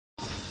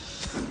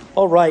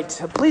All right,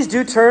 please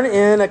do turn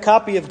in a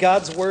copy of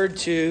God's Word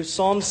to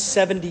Psalm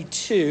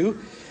 72.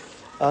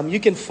 You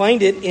can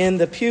find it in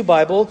the Pew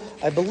Bible,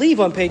 I believe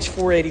on page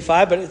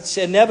 485, but it's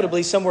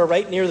inevitably somewhere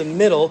right near the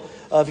middle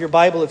of your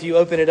Bible if you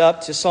open it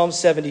up to Psalm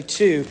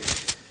 72.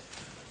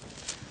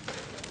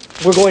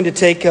 We're going to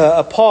take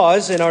a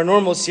pause in our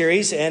normal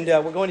series, and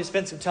we're going to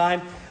spend some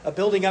time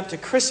building up to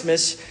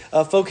Christmas,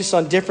 focus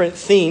on different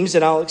themes,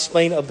 and I'll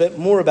explain a bit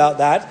more about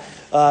that.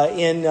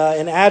 In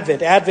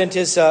Advent. Advent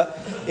is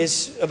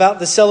about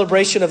the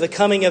celebration of the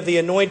coming of the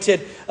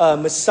anointed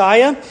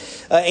Messiah.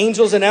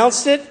 Angels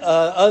announced it.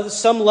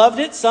 Some loved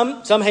it.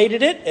 Some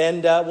hated it.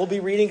 And we'll be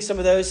reading some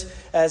of those,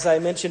 as I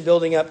mentioned,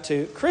 building up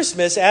to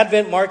Christmas.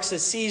 Advent marks a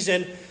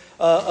season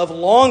of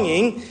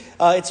longing.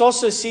 It's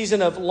also a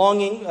season of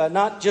longing,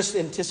 not just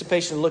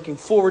anticipation, looking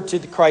forward to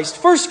the Christ's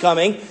first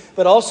coming,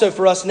 but also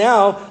for us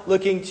now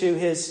looking to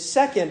his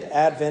second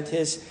advent,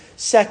 his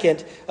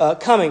second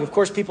coming. Of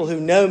course, people who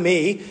know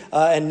me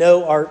and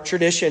know our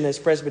tradition as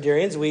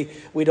Presbyterians,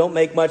 we don't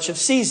make much of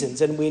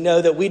seasons. And we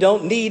know that we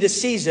don't need a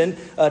season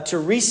to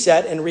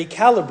reset and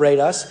recalibrate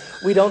us.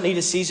 We don't need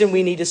a season,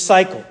 we need a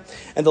cycle.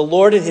 And the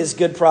Lord in his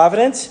good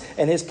providence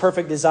and his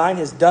perfect design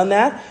has done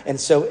that. And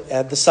so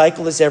the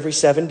cycle is every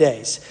 7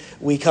 days.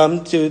 We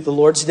come to the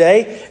Lord's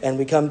day and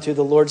we come to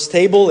the Lord's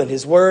table and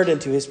his word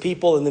and to his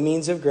people and the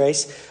means of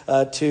grace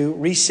to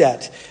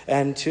reset.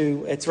 And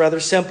it's rather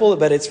simple,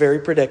 but it's very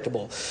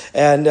predictable.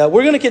 And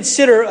we're going to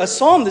consider a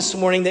psalm this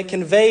morning that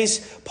conveys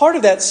part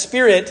of that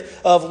spirit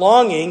of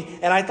longing.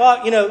 And I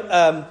thought,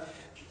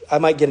 I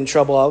might get in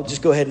trouble. I'll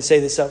just go ahead and say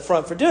this up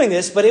front for doing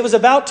this. But it was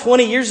about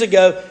 20 years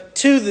ago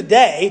to the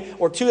day,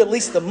 or to at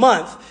least the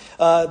month,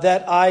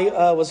 that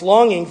I was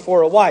longing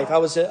for a wife. I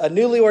was a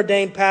newly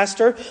ordained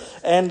pastor,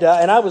 and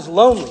I was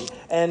lonely.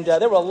 And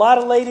there were a lot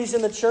of ladies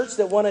in the church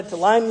that wanted to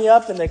line me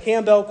up in the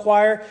Campbell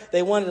choir.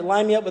 They wanted to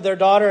line me up with their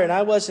daughter, and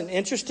I wasn't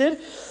interested.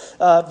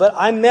 But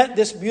I met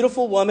this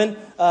beautiful woman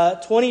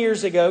 20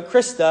 years ago,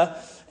 Krista,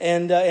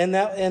 and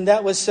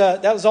that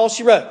was all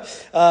she wrote.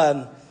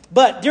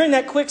 But during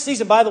that quick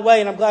season, by the way,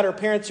 and I'm glad her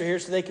parents are here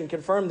so they can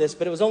confirm this,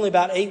 but it was only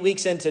about 8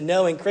 weeks into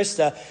knowing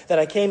Krista that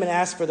I came and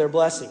asked for their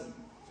blessing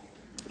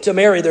to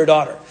marry their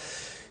daughter.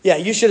 Yeah,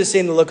 you should have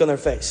seen the look on their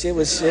face. It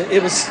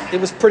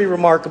was pretty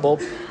remarkable.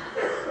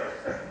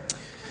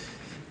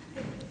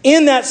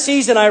 In that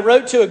season, I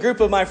wrote to a group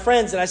of my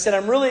friends and I said,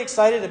 I'm really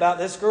excited about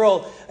this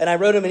girl. And I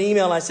wrote them an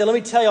email and I said, let me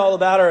tell you all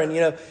about her.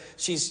 And,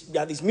 she's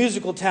got these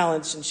musical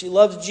talents and she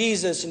loves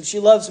Jesus and she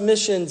loves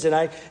missions. And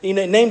I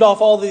named off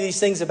all of these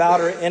things about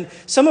her. And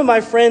some of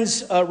my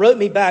friends wrote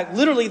me back.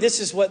 Literally, this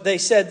is what they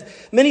said.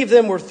 Many of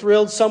them were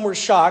thrilled. Some were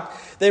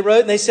shocked. They wrote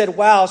and they said,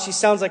 wow, she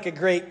sounds like a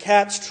great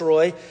catch,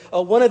 Troy.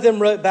 One of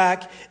them wrote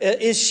back,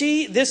 if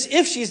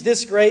she's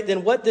this great,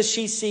 then what does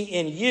she see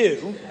in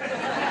you?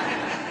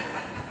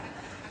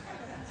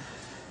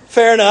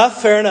 Fair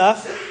enough.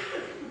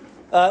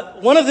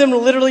 One of them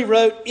literally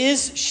wrote,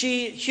 is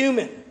she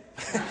human?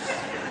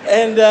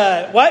 And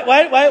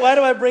why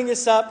do I bring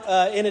this up?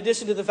 In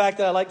addition to the fact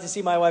that I like to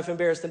see my wife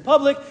embarrassed in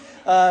public,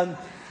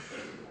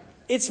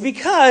 it's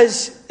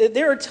because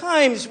there are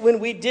times when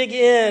we dig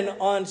in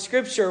on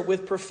Scripture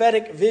with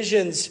prophetic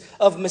visions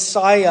of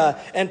Messiah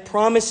and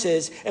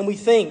promises, and we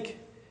think,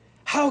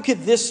 how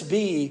could this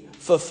be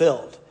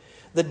fulfilled?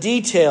 The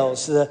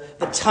details, the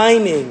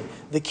timing,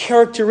 the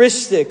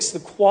characteristics, the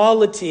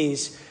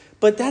qualities,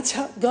 but that's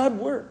how God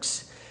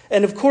works.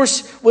 And of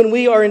course, when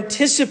we are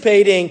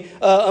anticipating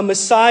a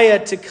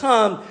Messiah to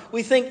come,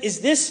 we think,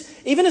 is this,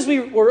 even as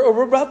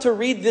we're about to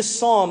read this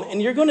psalm,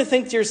 and you're going to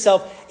think to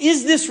yourself,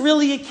 is this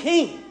really a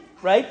king,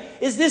 right?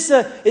 Is this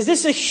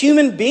a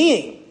human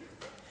being?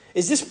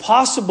 Is this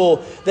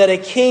possible that a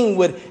king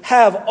would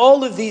have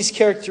all of these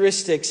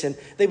characteristics and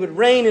they would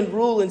reign and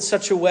rule in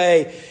such a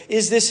way?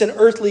 Is this an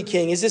earthly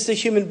king? Is this a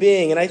human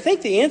being? And I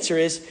think the answer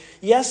is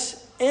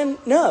yes and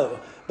no.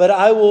 But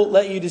I will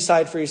let you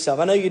decide for yourself.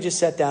 I know you just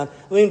sat down.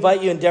 Let me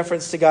invite you in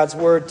deference to God's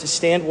word to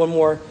stand one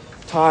more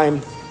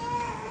time.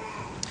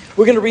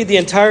 We're going to read the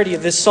entirety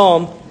of this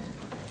psalm,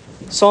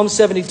 Psalm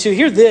 72.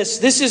 Hear this.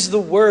 This is the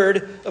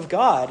word of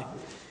God.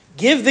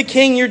 Give the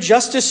king your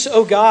justice,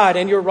 O God,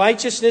 and your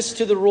righteousness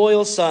to the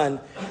royal son.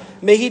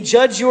 May he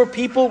judge your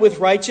people with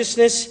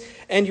righteousness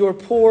and your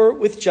poor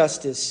with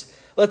justice.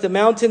 Let the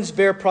mountains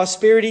bear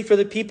prosperity for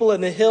the people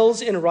and the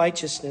hills in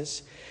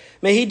righteousness.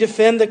 May he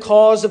defend the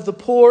cause of the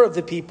poor of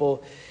the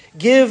people.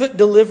 Give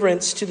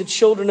deliverance to the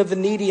children of the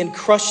needy and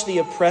crush the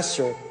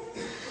oppressor.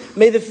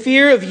 May the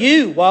fear of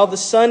you, while the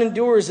sun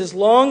endures as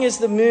long as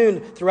the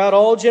moon throughout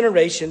all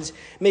generations,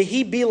 may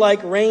he be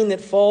like rain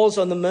that falls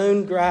on the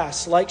mown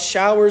grass, like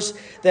showers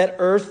that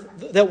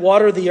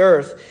water the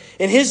earth.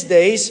 In his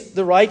days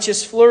the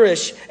righteous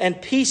flourish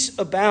and peace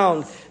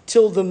abound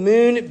till the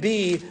moon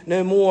be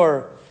no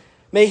more.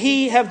 May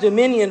he have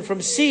dominion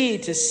from sea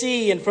to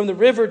sea and from the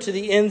river to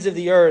the ends of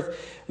the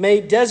earth. May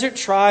desert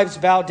tribes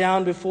bow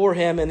down before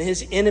him and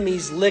his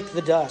enemies lick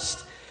the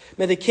dust.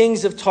 May the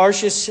kings of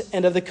Tarshish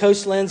and of the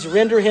coastlands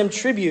render him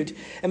tribute,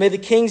 and may the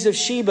kings of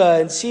Sheba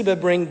and Seba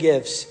bring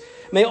gifts.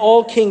 May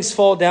all kings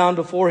fall down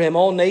before him,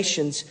 all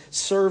nations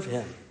serve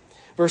him.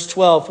 Verse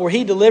 12, for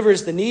he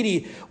delivers the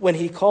needy when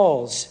he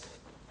calls,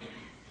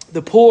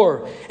 the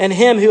poor and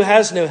him who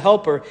has no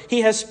helper.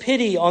 He has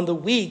pity on the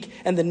weak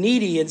and the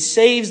needy and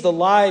saves the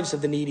lives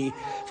of the needy.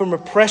 From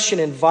oppression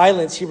and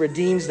violence he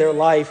redeems their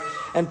life,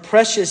 and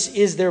precious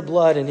is their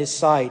blood in his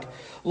sight.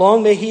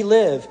 Long may he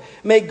live.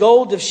 May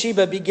gold of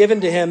Sheba be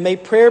given to him. May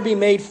prayer be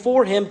made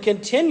for him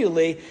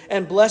continually,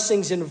 and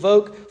blessings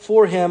invoke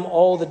for him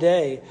all the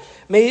day.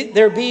 May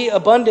there be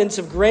abundance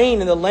of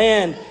grain in the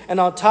land, and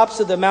on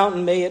tops of the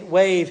mountain may it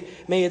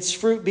wave. May its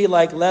fruit be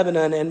like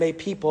Lebanon, and may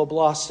people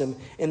blossom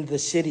in the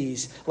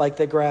cities like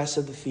the grass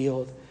of the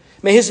field.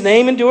 May his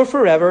name endure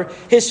forever,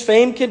 his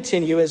fame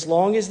continue as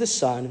long as the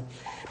sun.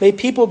 May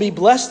people be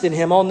blessed in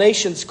him. All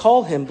nations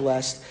call him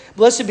blessed.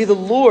 Blessed be the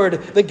Lord,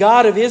 the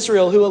God of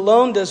Israel, who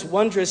alone does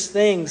wondrous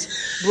things.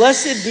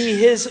 Blessed be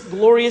his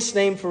glorious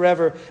name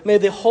forever. May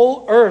the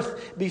whole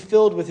earth be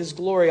filled with his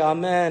glory.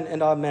 Amen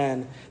and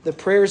amen. The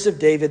prayers of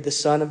David, the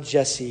son of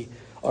Jesse,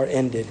 are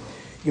ended.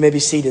 You may be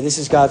seated. This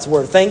is God's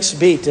word. Thanks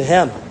be to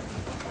him.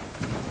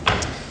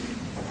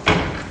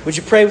 Would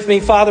you pray with me?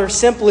 Father,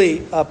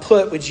 simply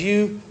put, would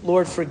you,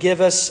 Lord,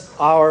 forgive us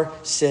our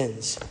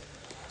sins?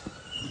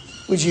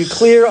 Would you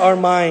clear our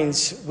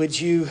minds? Would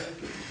you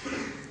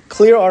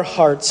clear our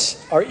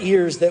hearts, our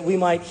ears, that we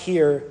might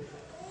hear?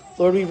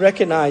 Lord, we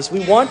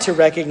want to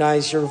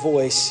recognize your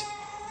voice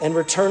and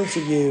return to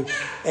you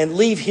and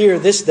leave here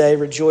this day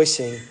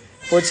rejoicing.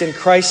 For it's in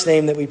Christ's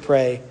name that we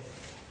pray.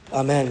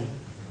 Amen.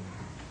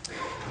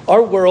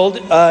 Our world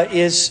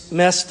is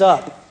messed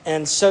up,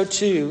 and so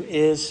too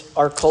is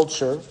our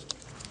culture.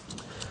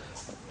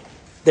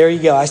 There you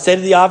go. I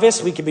stated the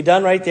obvious. We could be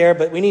done right there,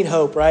 but we need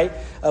hope, right?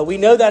 We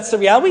know that's the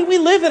reality. We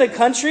live in a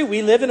country.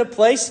 We live in a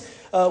place.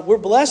 We're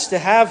blessed to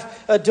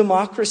have a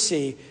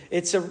democracy.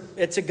 It's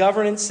a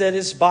governance that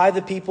is by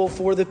the people,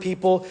 for the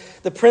people.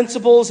 The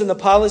principles and the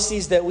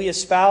policies that we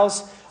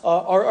espouse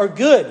are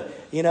good.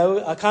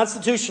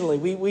 Constitutionally,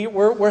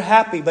 we're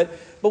happy. But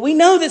we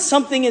know that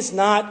something is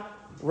not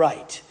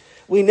right.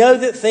 We know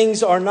that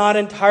things are not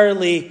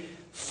entirely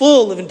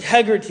full of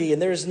integrity,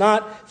 and there's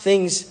not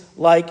things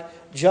like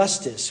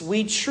justice.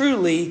 We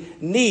truly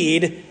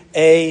need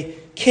a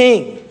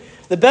king.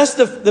 The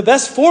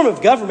best form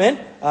of government,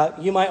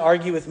 you might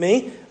argue with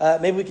me.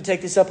 Maybe we could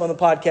take this up on the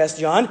podcast,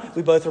 John.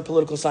 We both are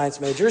political science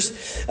majors.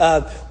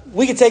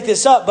 We could take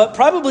this up, but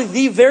probably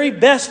the very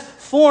best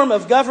form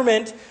of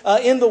government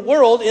in the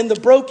world, in the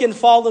broken,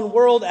 fallen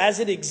world as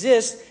it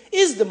exists,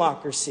 is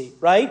democracy,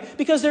 right?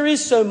 Because there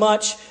is so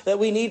much that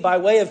we need by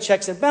way of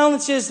checks and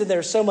balances, and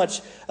there's so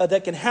much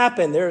that can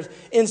happen. There are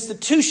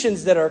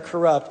institutions that are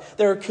corrupt.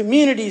 There are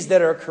communities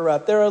that are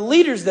corrupt. There are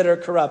leaders that are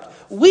corrupt.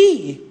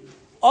 We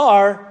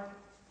are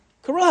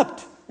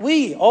corrupt.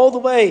 We, all the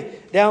way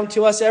down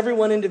to us,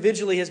 everyone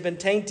individually has been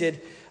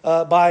tainted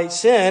by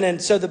sin. And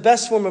so the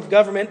best form of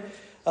government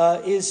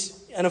is,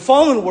 in a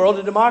fallen world,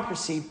 a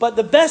democracy. But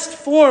the best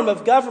form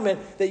of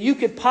government that you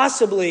could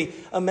possibly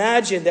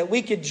imagine, that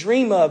we could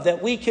dream of,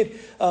 that we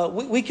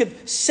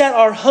could set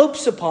our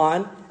hopes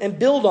upon and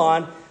build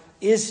on,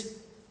 is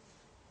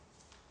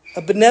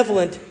a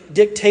benevolent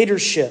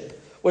dictatorship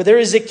where there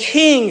is a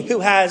king who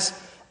has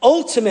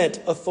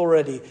ultimate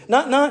authority,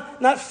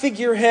 not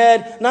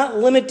figurehead, not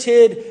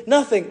limited,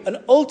 nothing. An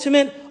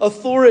ultimate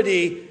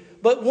authority,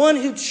 but one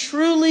who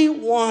truly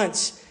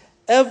wants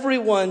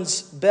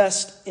everyone's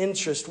best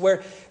interest,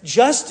 where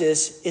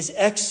justice is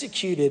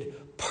executed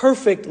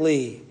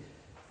perfectly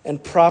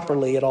and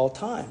properly at all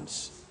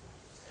times.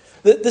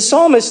 The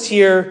psalmist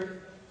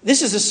here,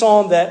 this is a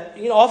psalm that,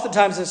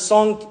 oftentimes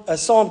a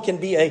psalm can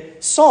be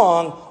a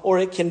song or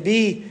it can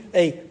be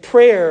a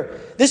prayer.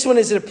 This one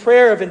is a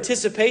prayer of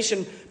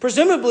anticipation,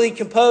 presumably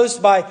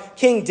composed by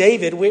King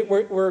David.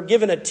 We're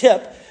given a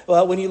tip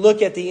when you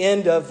look at the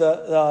end of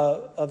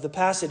the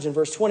passage in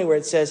verse 20, where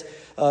it says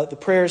the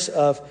prayers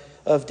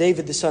of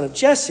David, the son of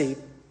Jesse.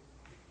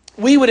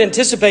 We would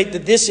anticipate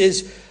that this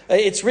is,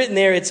 it's written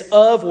there, it's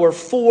of or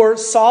for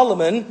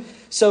Solomon.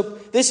 So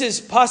this is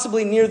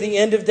possibly near the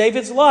end of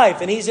David's life.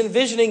 And he's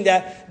envisioning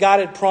that God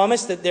had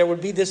promised that there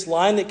would be this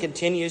line that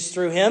continues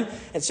through him.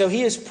 And so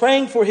he is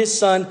praying for his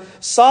son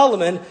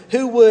Solomon,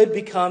 who would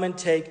become and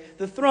take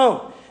the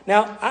throne.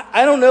 Now,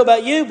 I don't know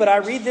about you, but I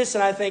read this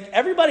and I think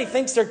everybody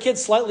thinks their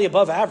kid's slightly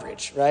above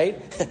average, right?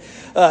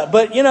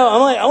 But,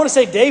 I want to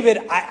say, David,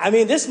 I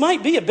mean, this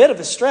might be a bit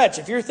of a stretch.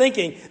 If you're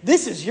thinking,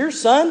 this is your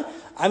son,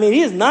 I mean,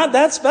 he is not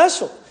that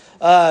special.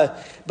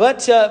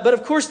 But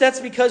of course, that's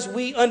because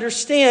we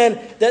understand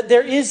that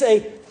there is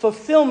a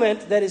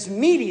fulfillment that is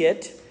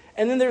immediate,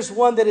 and then there's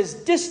one that is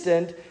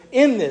distant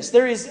in this.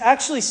 There is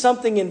actually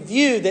something in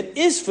view that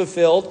is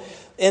fulfilled,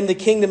 and the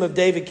kingdom of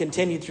David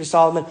continued through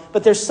Solomon.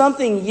 But there's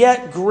something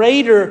yet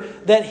greater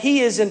that he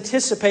is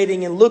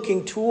anticipating and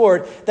looking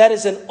toward. That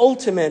is an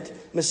ultimate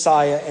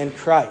Messiah and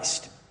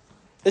Christ.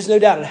 There's no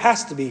doubt it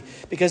has to be,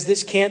 because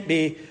this can't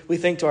be, we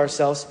think to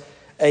ourselves,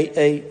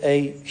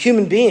 a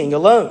human being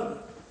alone.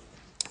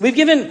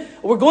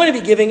 We're going to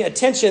be giving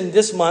attention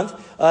this month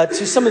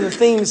to some of the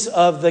themes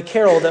of the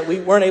carol that we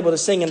weren't able to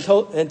sing in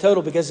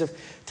total because of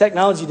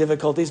technology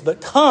difficulties.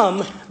 But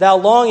come, thou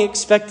long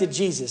expected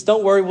Jesus.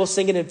 Don't worry, we'll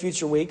sing it in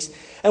future weeks.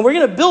 And we're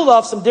going to build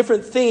off some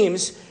different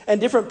themes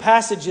and different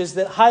passages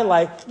that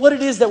highlight what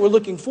it is that we're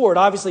looking forward.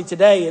 Obviously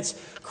today it's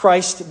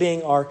Christ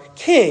being our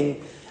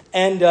King.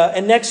 And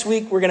next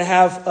week we're going to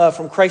have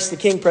from Christ the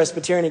King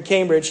Presbyterian in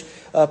Cambridge,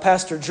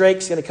 Pastor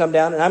Drake's going to come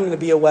down, and I'm going to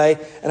be away,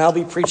 and I'll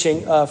be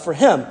preaching for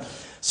him.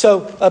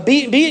 So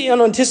be in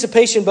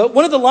anticipation. But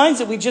one of the lines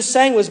that we just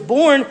sang was,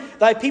 born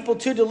thy people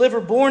to deliver,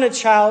 born a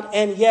child,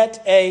 and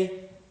yet a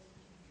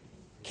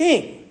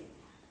king.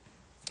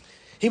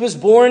 He was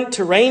born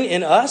to reign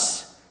in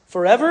us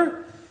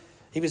forever.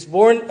 He was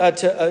born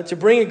to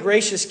bring a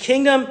gracious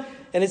kingdom.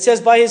 And it says,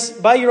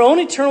 by your own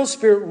eternal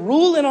Spirit,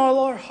 rule in all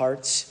our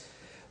hearts.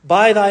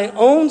 By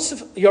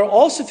your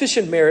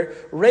all-sufficient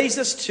merit, raise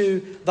us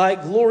to thy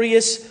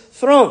glorious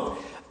throne.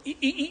 Do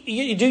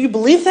you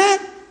believe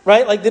that?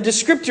 Right? Like the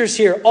descriptors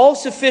here,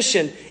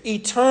 all-sufficient,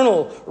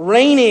 eternal,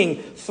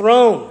 reigning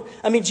throne.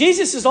 I mean,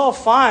 Jesus is all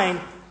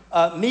fine,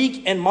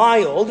 meek and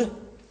mild,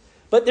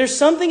 but there's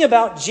something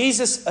about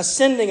Jesus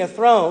ascending a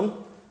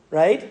throne,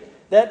 right,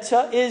 that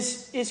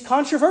is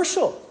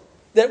controversial.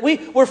 That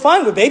we're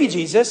fine with baby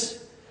Jesus.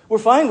 We're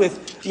fine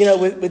with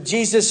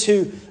Jesus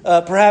who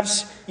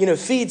perhaps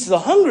feeds the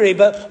hungry,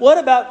 but what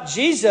about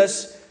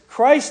Jesus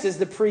Christ as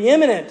the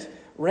preeminent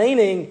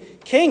reigning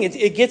king?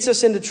 It gets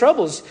us into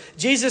troubles.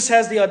 Jesus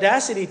has the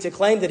audacity to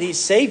claim that he's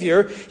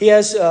Savior. He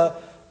has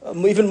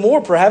even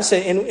more, perhaps,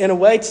 in a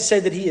way, to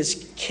say that he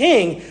is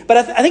king. But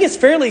I think it's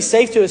fairly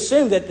safe to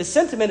assume that the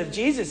sentiment of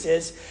Jesus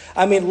is,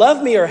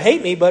 love me or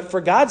hate me, but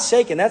for God's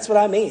sake, and that's what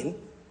I mean,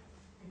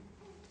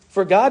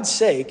 for God's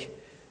sake,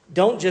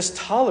 don't just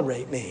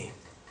tolerate me.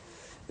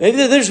 Maybe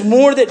there's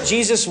more that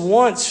Jesus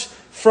wants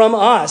from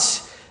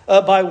us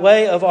by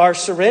way of our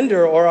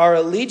surrender or our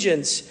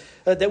allegiance,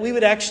 that we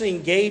would actually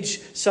engage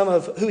some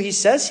of who he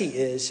says he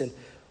is and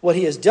what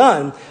he has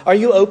done. Are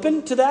you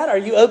open to that? Are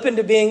you open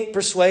to being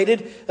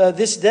persuaded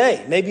this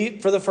day? Maybe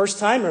for the first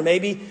time, or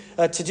maybe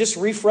to just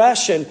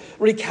refresh and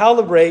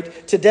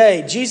recalibrate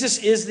today. Jesus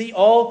is the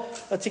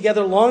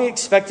altogether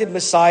long-expected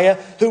Messiah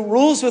who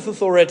rules with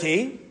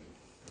authority.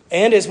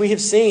 And as we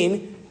have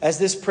seen, as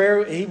this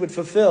prayer he would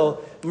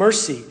fulfill,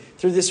 mercy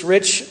through this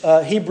rich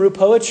Hebrew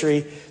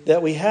poetry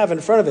that we have in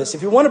front of us.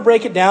 If you want to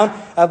break it down,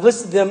 I've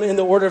listed them in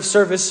the order of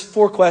service,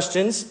 4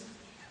 questions.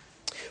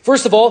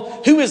 First of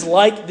all, who is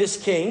like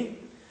this king?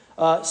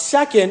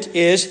 Second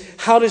is,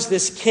 how does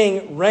this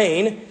king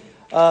reign?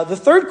 The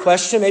third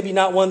question, maybe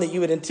not one that you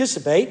would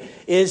anticipate,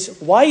 is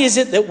why is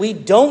it that we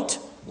don't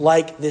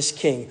like this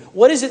king?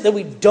 What is it that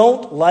we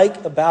don't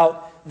like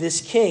about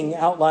this king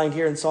outlined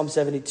here in Psalm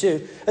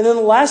 72? And then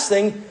the last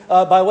thing,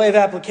 by way of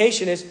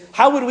application, is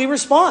how would we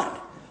respond?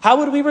 How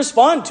would we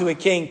respond to a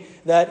king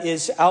that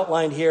is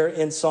outlined here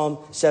in Psalm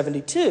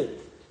 72?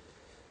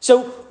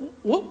 So,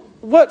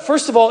 what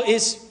first of all,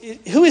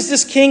 who is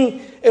this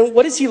king and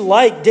what is he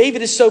like?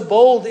 David is so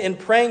bold in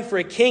praying for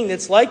a king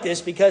that's like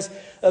this because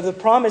of the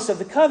promise of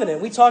the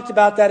covenant. We talked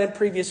about that in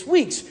previous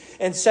weeks.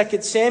 In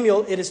 2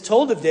 Samuel, it is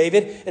told of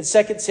David in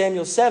 2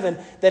 Samuel 7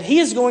 that he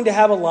is going to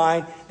have a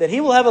line, that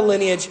he will have a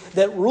lineage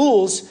that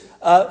rules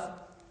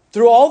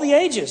through all the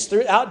ages,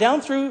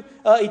 down through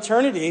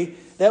eternity,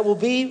 that will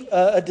be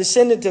a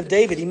descendant of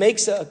David. He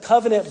makes a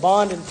covenant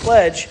bond and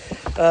pledge,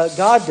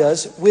 God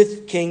does,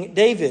 with King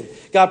David.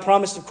 God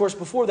promised, of course,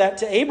 before that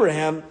to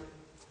Abraham,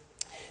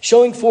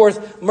 showing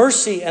forth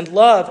mercy and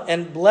love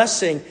and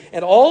blessing.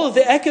 And all of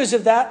the echoes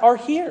of that are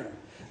here.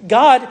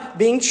 God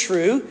being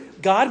true,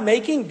 God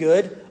making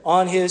good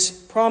on his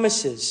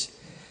promises.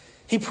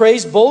 He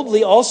prays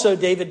boldly also,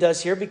 David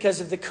does here, because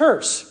of the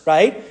curse,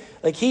 right?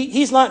 Like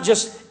he's not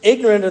just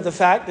ignorant of the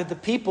fact that the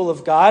people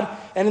of God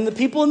and the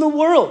people in the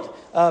world,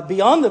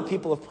 beyond the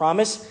people of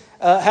promise,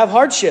 have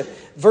hardship.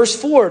 Verse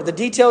 4, the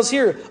details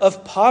here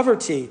of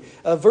poverty.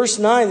 Verse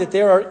 9, that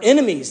there are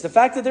enemies. The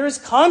fact that there is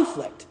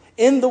conflict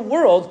in the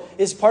world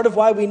is part of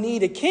why we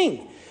need a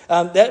king.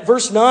 That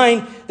verse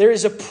 9, there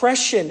is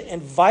oppression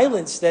and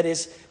violence that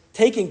is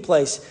taking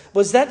place.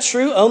 Was that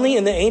true only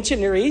in the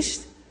ancient Near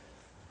East?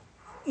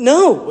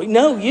 No,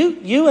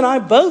 you and I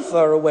both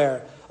are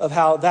aware of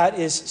how that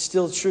is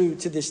still true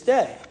to this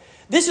day.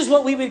 This is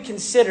what we would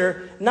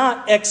consider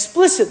not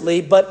explicitly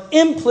but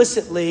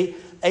implicitly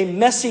a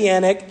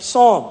messianic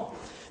psalm.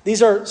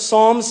 These are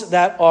psalms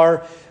that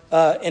are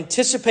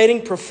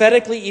anticipating,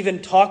 prophetically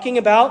even talking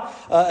about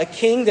a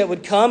king that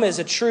would come as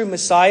a true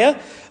Messiah.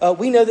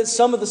 We know that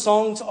some of the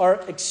songs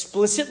are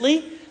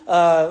explicitly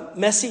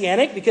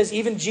messianic because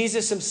even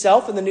Jesus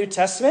himself in the New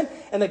Testament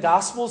and the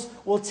Gospels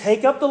will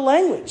take up the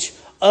language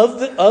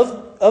of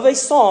a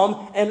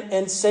psalm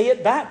and say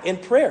it back in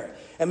prayer.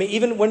 I mean,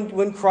 even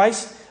when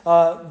Christ,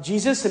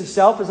 Jesus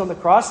himself is on the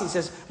cross, he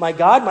says, my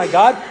God,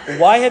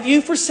 why have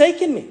you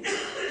forsaken me?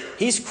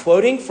 He's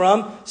quoting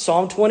from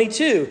Psalm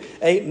 22,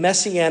 a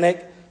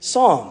messianic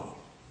psalm.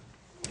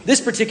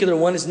 This particular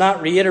one is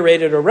not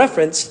reiterated or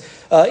referenced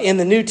in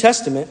the New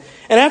Testament.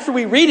 And after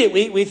we read it,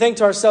 we think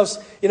to ourselves,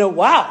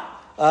 wow,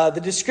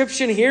 the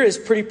description here is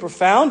pretty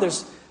profound.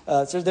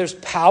 There's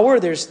power,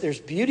 there's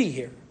beauty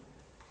here.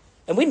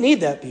 And we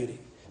need that beauty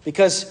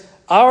because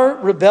our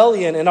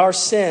rebellion and our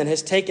sin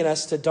has taken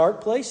us to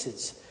dark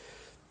places.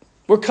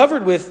 We're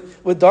covered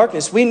with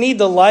darkness. We need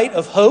the light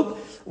of hope.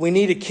 We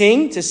need a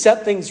king to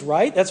set things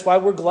right. That's why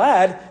we're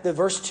glad that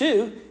verse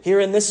 2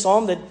 here in this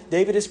psalm that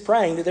David is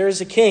praying that there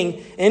is a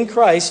king in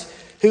Christ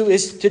who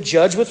is to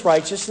judge with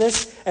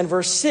righteousness. And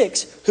verse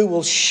 6, who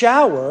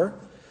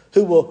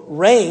will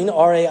rain,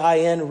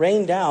 R-A-I-N,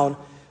 rain down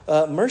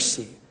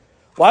mercy.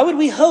 Why would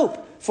we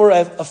hope for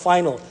a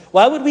final?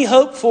 Why would we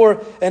hope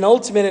for an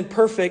ultimate and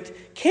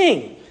perfect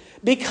king?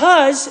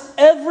 Because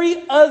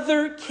every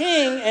other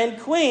king and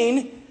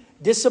queen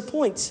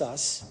disappoints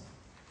us.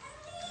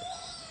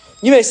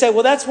 You may say,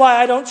 well, that's why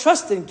I don't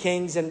trust in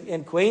kings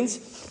and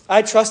queens.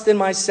 I trust in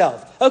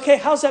myself. Okay,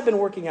 how's that been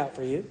working out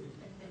for you?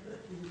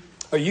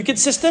 Are you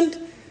consistent?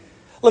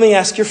 Let me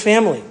ask your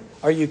family.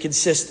 Are you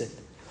consistent?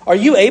 Are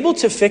you able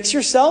to fix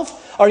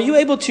yourself? Are you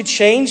able to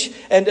change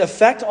and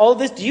affect all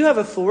this? Do you have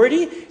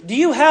authority? Do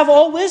you have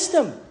all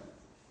wisdom?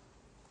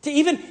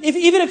 Even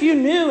if you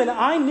knew and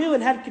I knew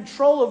and had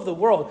control of the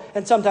world,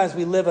 and sometimes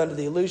we live under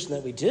the illusion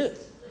that we do.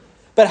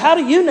 But how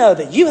do you know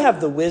that you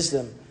have the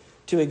wisdom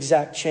to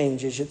exact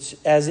change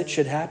as it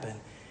should happen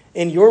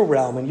in your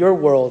realm, in your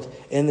world,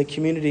 in the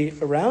community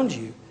around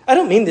you? I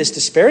don't mean this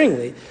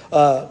despairingly.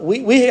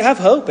 We have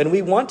hope and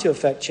we want to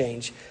affect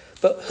change.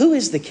 But who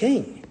is the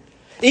king?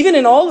 Even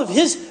in all of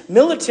his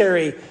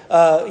military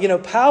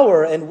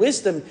power and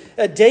wisdom,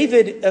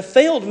 David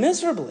failed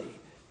miserably.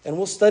 And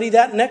we'll study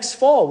that next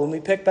fall when we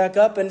pick back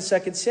up in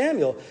 2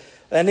 Samuel.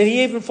 And then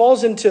he even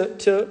falls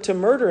into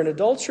murder and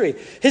adultery.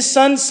 His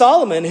son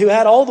Solomon, who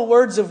had all the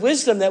words of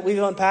wisdom that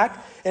we've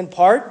unpacked in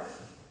part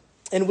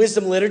in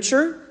wisdom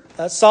literature,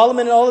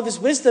 Solomon in all of his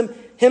wisdom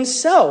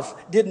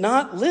himself did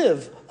not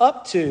live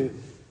up to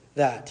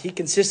that. He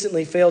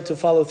consistently failed to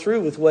follow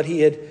through with what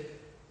he had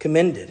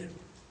commended.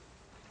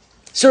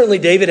 Certainly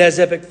David has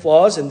epic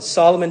flaws, and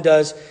Solomon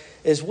does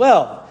as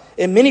well.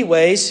 In many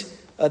ways,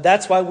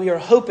 that's why we are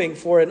hoping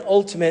for an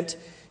ultimate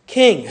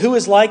king. Who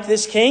is like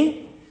this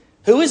king?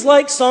 Who is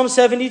like Psalm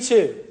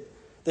 72?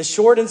 The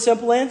short and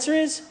simple answer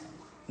is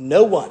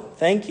no one.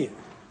 Thank you.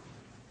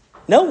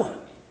 No one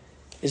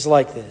is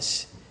like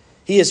this.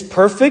 He is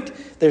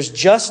perfect. There's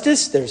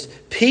justice. There's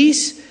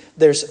peace.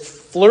 There's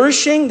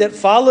flourishing that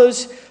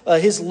follows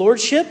his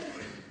lordship.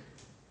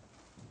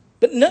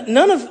 But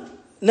none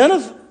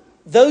of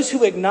those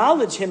who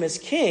acknowledge him as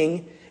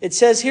king, it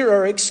says here,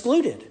 are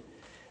excluded.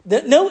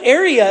 No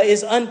area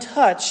is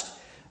untouched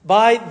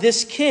by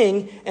this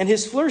king and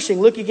his flourishing.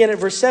 Look again at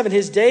verse 7.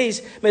 His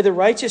days may the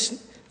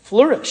righteous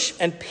flourish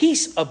and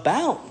peace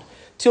abound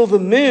till the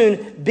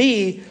moon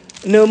be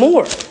no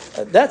more.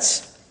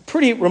 That's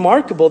pretty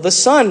remarkable. The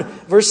Son,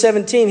 verse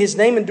 17, his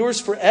name endures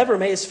forever.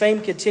 May his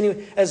fame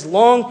continue as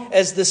long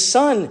as the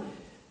sun.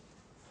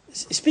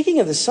 Speaking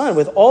of the sun,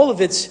 with all of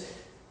its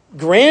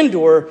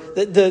grandeur,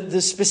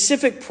 the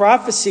specific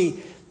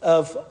prophecy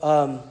of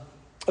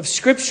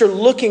Scripture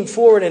looking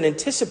forward and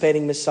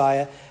anticipating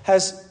Messiah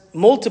has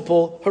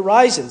multiple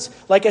horizons.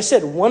 Like I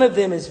said, one of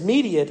them is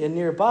immediate and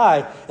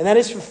nearby, and that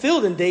is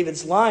fulfilled in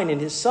David's line in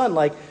his son,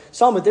 like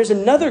Solomon. But there's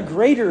another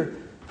greater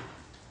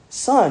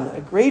son, a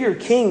greater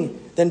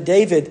king than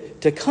David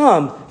to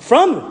come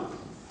from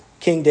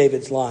King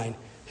David's line,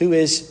 who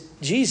is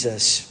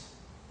Jesus.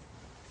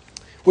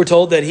 We're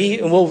told that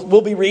and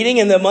we'll be reading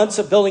in the months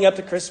of building up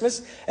to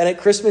Christmas, and at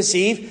Christmas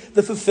Eve,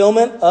 the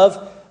fulfillment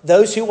of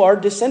those who are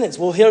descendants.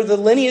 We'll hear the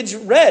lineage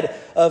read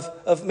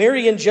of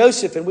Mary and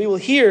Joseph, and we will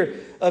hear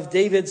of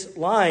David's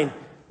line.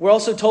 We're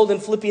also told in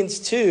Philippians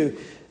 2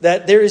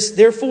 that there is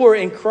therefore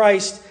in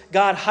Christ,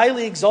 God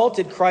highly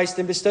exalted Christ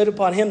and bestowed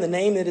upon him the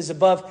name that is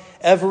above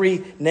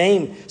every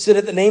name, so that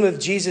at the name of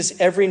Jesus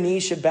every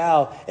knee should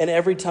bow and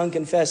every tongue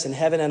confess in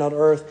heaven and on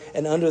earth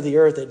and under the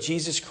earth that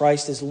Jesus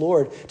Christ is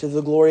Lord, to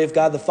the glory of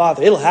God the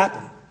Father. It'll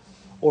happen,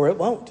 or it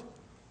won't.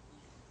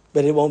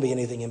 But it won't be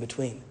anything in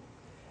between.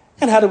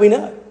 And how do we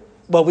know?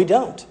 Well, we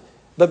don't.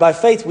 But by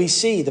faith we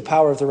see the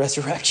power of the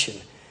resurrection.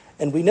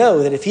 And we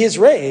know that if he is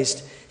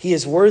raised, he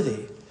is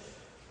worthy.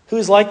 Who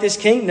is like this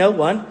king? No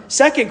one.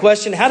 Second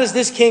question, how does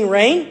this king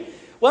reign?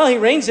 Well, he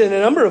reigns in a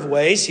number of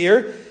ways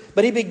here.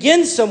 But he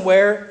begins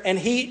somewhere and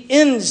he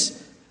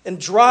ends and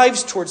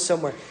drives towards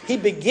somewhere. He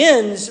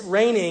begins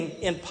reigning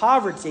in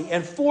poverty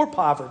and for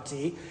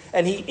poverty.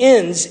 And he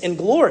ends in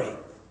glory.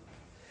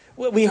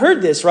 We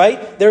heard this,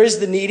 right? There is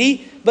the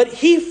needy, but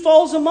he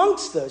falls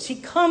amongst those. He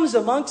comes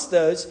amongst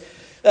those.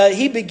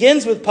 He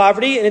begins with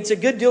poverty, and it's a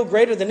good deal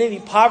greater than any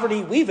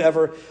poverty we've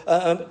ever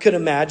could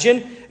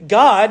imagine.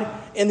 God,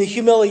 in the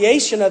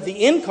humiliation of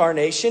the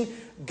incarnation,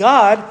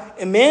 God,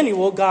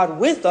 Emmanuel, God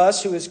with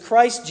us, who is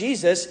Christ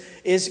Jesus,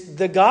 is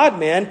the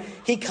God-man.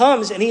 He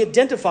comes and he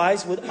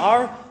identifies with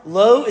our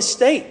low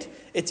estate.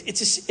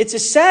 It's a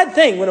sad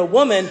thing when a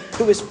woman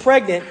who is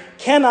pregnant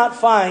cannot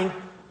find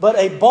but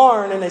a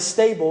barn and a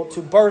stable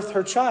to birth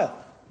her child.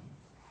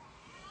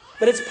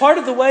 But it's part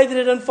of the way that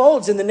it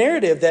unfolds in the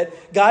narrative,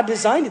 that God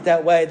designed it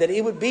that way, that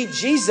it would be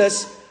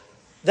Jesus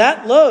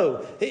that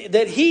low,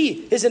 that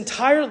his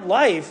entire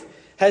life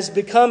has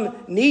become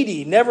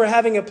needy, never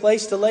having a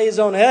place to lay his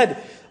own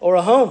head or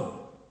a home.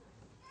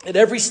 At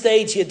every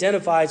stage, he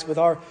identifies with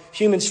our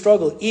human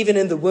struggle, even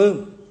in the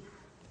womb.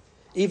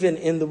 Even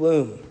in the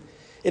womb.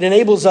 It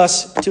enables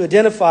us to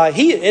identify,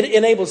 it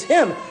enables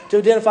him to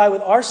identify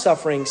with our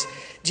sufferings.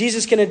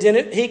 Jesus can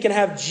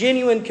have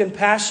genuine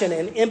compassion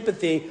and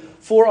empathy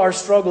for our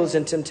struggles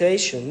and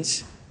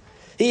temptations.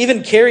 He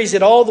even carries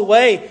it all the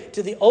way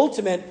to the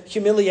ultimate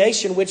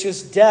humiliation, which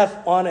is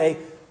death on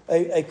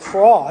a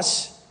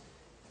cross.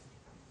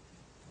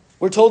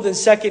 We're told in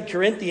 2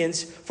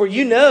 Corinthians, for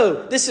you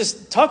know, this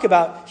is talk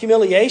about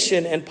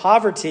humiliation and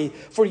poverty.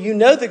 For you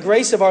know the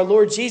grace of our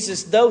Lord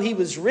Jesus, though he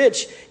was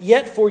rich,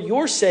 yet for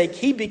your sake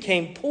he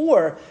became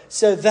poor,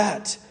 so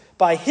that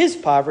by his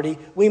poverty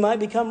we might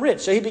become rich.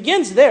 So he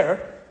begins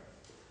there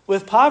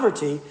with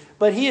poverty,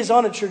 but he is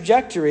on a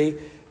trajectory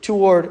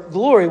toward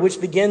glory, which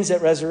begins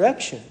at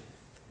resurrection.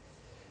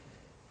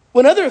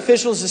 When other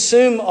officials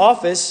assume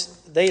office,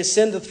 they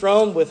ascend the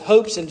throne with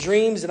hopes and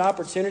dreams and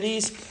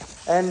opportunities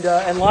and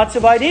lots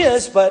of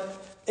ideas,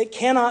 but it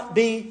cannot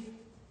be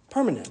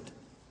permanent.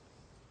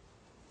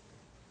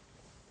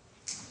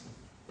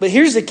 But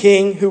here's a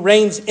king who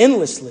reigns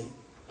endlessly.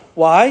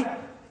 Why?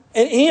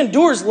 And he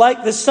endures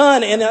like the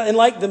sun and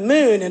like the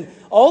moon, and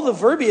all the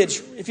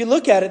verbiage, if you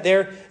look at it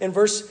there in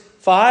verse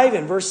 5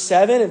 and verse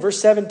 7 and verse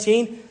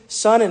 17,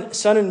 sun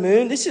and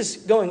moon, this is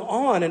going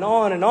on and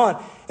on and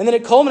on. And then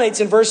it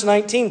culminates in verse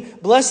 19,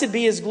 blessed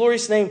be his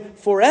glorious name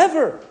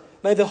forever.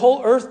 May the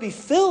whole earth be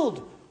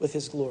filled with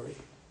his glory.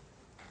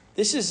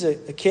 This is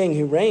a king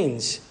who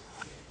reigns,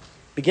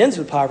 begins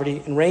with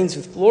poverty and reigns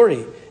with glory.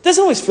 It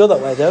doesn't always feel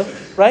that way though,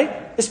 right?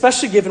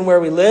 Especially given where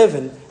we live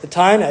and the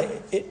time.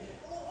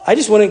 I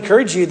just want to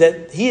encourage you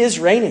that he is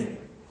reigning.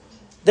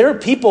 There are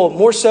people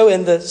more so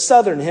in the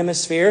southern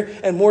hemisphere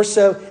and more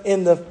so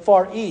in the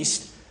far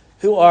east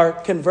who are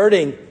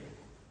converting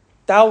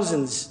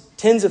thousands,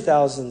 tens of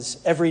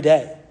thousands every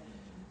day.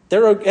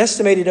 There are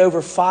estimated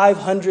over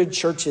 500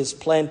 churches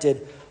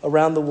planted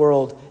around the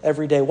world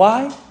every day.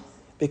 Why?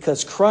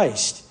 Because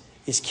Christ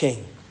is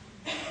King.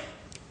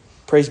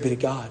 Praise be to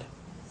God.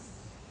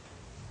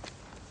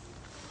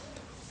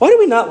 Why do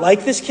we not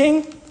like this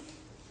king?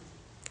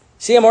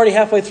 See, I'm already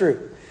halfway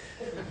through.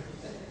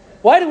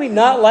 Why do we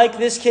not like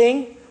this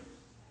king?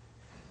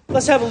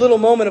 Let's have a little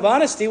moment of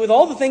honesty with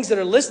all the things that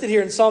are listed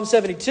here in Psalm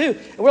 72.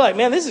 And we're like,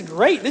 man, this is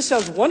great. This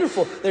sounds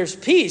wonderful. There's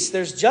peace,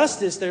 there's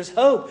justice, there's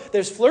hope,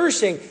 there's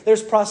flourishing,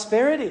 there's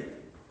prosperity,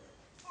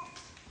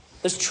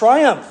 there's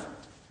triumph.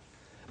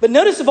 But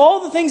notice of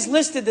all the things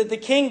listed that the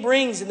king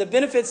brings and the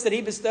benefits that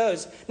he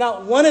bestows,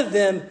 not one of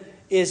them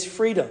is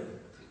freedom.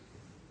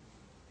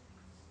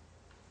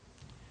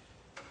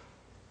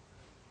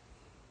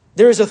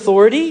 There is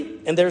authority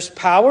and there's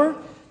power.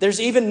 There's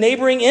even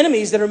neighboring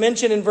enemies that are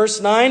mentioned in verse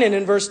 9 and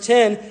in verse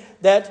 10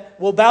 that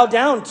will bow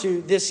down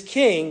to this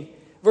king.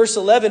 Verse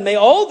 11, may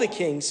all the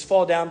kings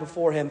fall down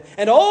before him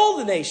and all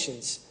the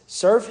nations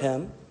serve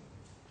him.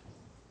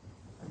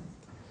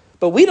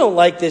 But we don't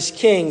like this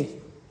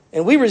king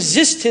and we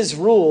resist his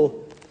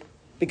rule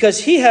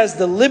because he has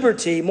the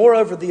liberty,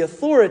 moreover the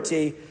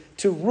authority,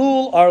 to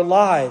rule our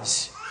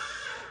lives.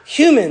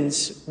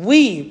 Humans,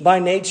 we by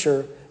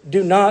nature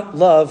do not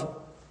love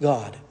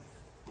God.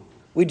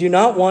 We do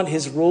not want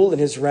his rule and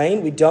his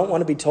reign. We don't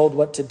want to be told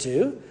what to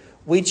do.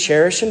 We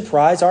cherish and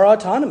prize our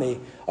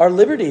autonomy, our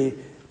liberty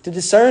to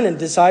discern and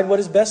decide what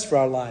is best for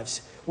our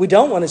lives. We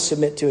don't want to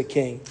submit to a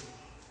king.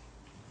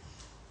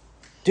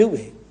 Do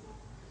we?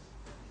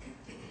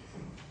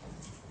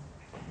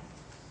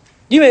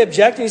 You may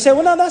object and you say,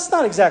 well, no, that's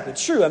not exactly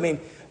true. I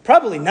mean,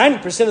 probably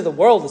 90% of the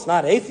world is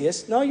not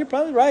atheist. No, you're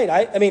probably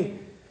right. I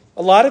mean,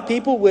 a lot of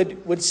people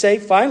would say,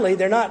 finally,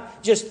 they're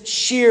not just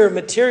sheer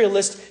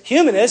materialist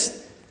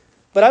humanists.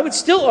 But I would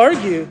still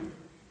argue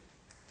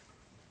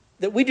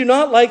that we do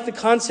not like the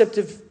concept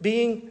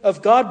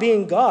of God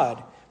being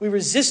God. We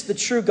resist the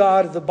true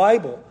God of the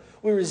Bible.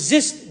 We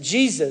resist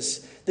Jesus,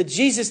 the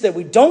Jesus that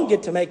we don't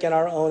get to make in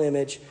our own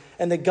image,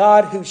 and the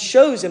God who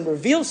shows and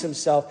reveals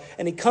himself,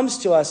 and he comes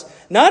to us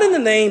not in the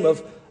name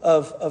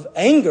of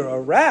anger or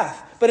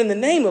wrath, but in the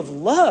name of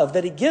love,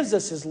 that he gives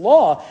us his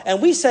law.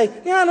 And we say,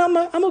 yeah,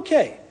 no, I'm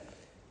okay.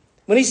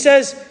 When he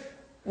says,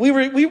 we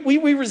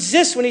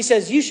resist when he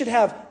says, you should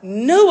have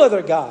no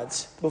other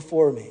gods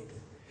before me.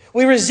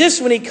 We resist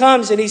when he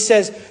comes and he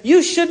says,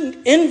 you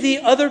shouldn't envy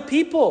other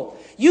people.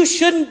 You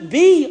shouldn't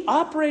be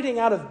operating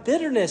out of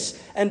bitterness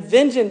and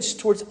vengeance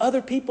towards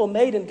other people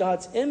made in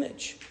God's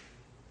image.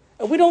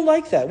 And we don't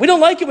like that. We don't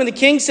like it when the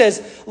king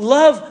says,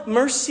 love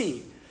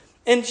mercy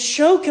and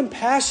show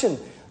compassion.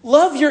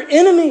 Love your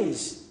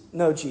enemies.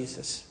 No,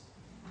 Jesus.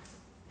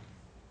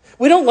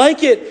 We don't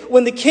like it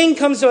when the king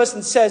comes to us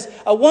and says,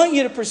 I want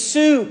you to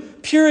pursue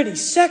purity,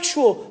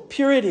 sexual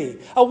purity.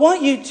 I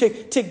want you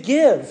to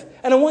give,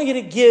 and I want you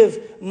to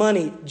give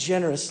money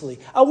generously.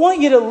 I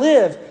want you to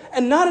live,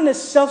 and not in a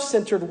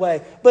self-centered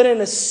way, but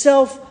in a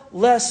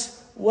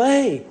selfless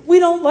way. We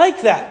don't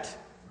like that.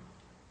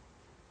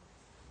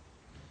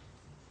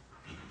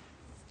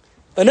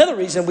 Another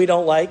reason we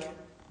don't like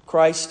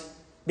Christ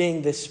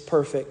being this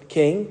perfect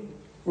king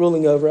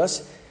ruling over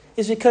us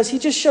is because he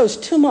just shows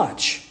too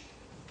much.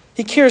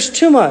 He cares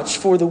too much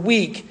for the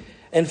weak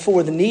and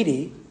for the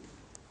needy.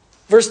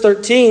 Verse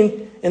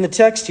 13 in the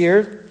text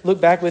here, look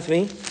back with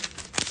me.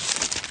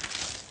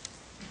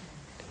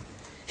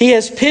 He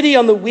has pity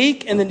on the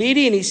weak and the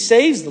needy, and he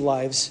saves the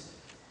lives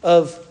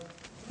of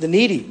the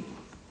needy.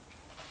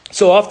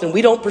 So often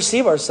we don't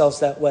perceive ourselves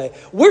that way.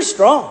 We're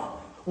strong.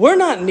 We're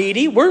not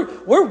needy. We're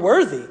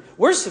worthy.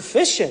 We're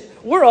sufficient.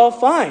 We're all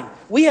fine.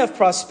 We have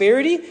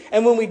prosperity,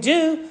 and when we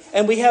do,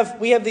 and we have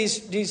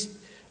these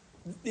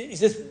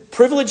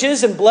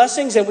privileges and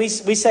blessings, and we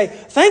say,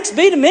 "Thanks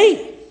be to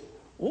me.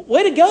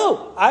 Way to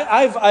go!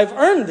 I've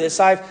earned this.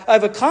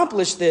 I've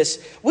accomplished this."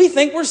 We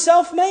think we're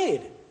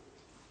self-made.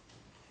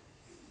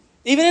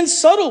 Even in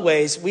subtle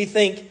ways, we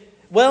think,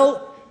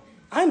 "Well,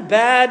 I'm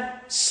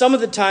bad some of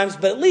the times,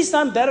 but at least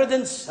I'm better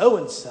than so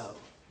and so.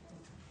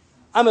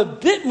 I'm a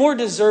bit more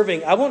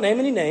deserving." I won't name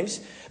any names,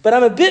 but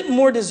I'm a bit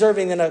more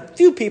deserving than a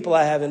few people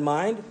I have in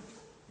mind.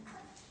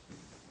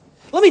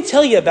 Let me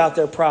tell you about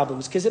their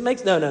problems, because it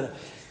makes... No.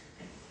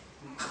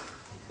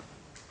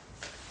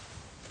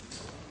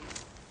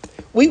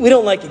 We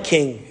don't like a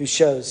king who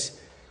shows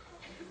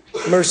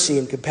mercy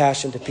and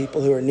compassion to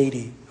people who are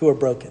needy, who are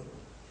broken.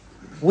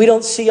 We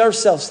don't see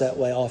ourselves that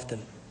way often.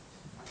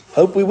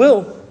 Hope we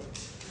will.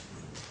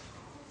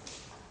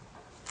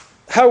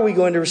 How are we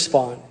going to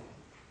respond?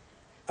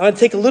 I'm going to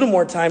take a little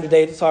more time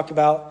today to talk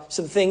about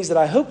some things that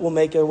I hope will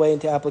make their way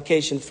into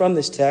application from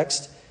this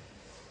text.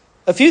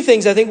 A few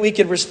things I think we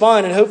could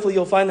respond, and hopefully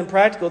you'll find them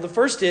practical. The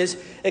first is,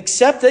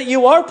 accept that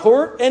you are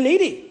poor and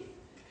needy.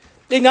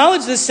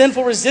 Acknowledge this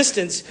sinful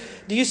resistance.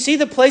 Do you see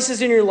the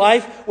places in your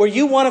life where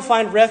you want to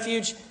find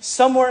refuge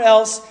somewhere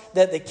else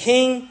that the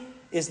king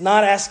is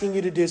not asking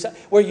you to do,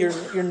 where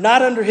you're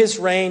not under his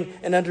reign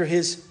and under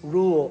his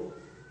rule?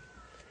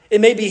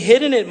 It may be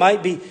hidden, it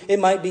might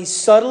be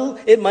subtle,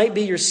 it might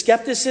be your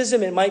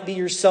skepticism, it might be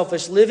your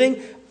selfish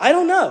living. I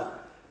don't know.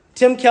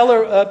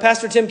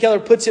 Pastor Tim Keller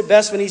puts it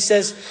best when he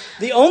says,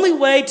 the only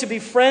way to be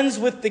friends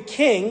with the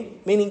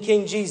king, meaning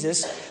King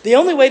Jesus, the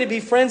only way to be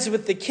friends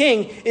with the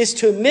king is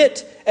to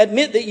admit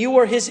that you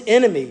are his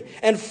enemy.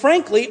 And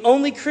frankly,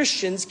 only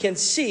Christians can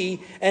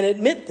see and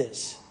admit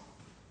this.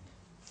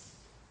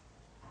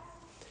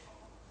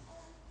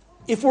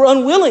 If we're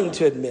unwilling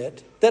to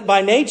admit that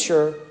by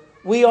nature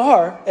we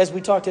are, as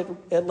we talked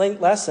at length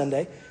last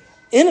Sunday,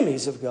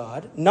 enemies of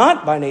God,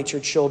 not by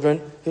nature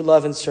children who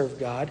love and serve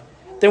God,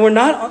 then we're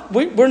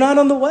not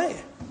on the way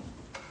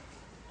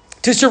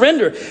to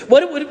surrender.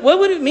 What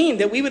would it mean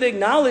that we would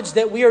acknowledge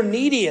that we are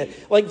needy,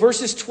 like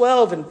verses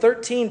 12 and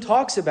 13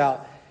 talks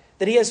about,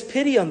 that he has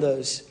pity on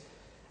those?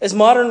 As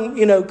modern,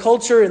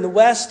 culture in the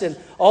West and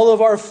all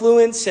of our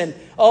affluence and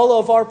all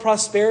of our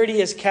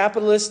prosperity as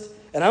capitalists,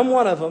 and I'm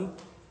one of them,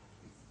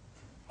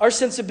 our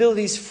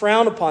sensibilities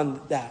frown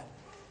upon that.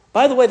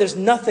 By the way, there's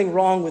nothing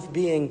wrong with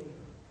being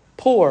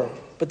poor,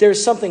 but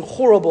there's something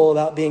horrible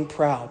about being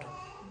proud.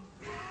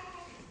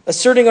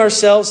 Asserting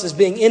ourselves as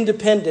being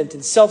independent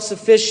and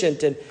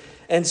self-sufficient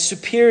and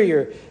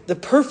superior. The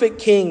perfect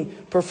king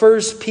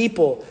prefers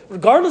people,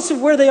 regardless of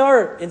where they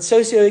are in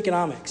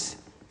socioeconomics,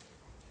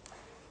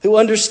 who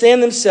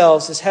understand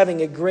themselves as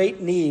having a great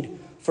need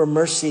for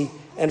mercy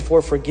and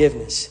for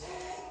forgiveness.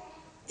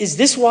 Is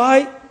this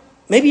why?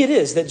 Maybe it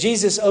is that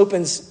Jesus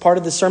opens part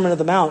of the Sermon on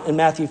the Mount in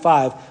Matthew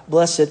 5.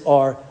 Blessed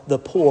are the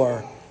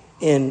poor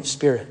in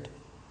spirit.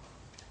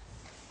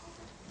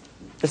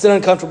 It's an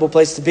uncomfortable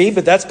place to be,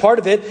 but that's part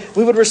of it.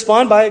 We would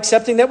respond by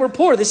accepting that we're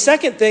poor. The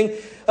second thing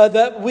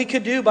that we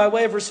could do by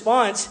way of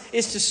response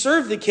is to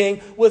serve the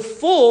king with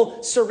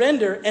full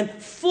surrender and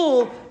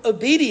full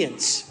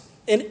obedience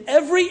in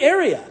every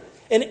area.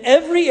 In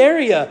every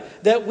area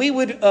that we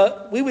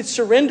would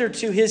surrender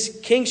to his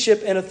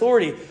kingship and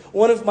authority.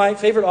 One of my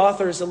favorite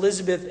authors,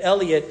 Elizabeth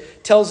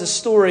Elliot, tells a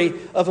story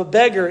of a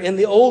beggar in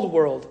the old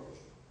world.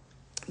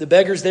 The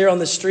beggar's there on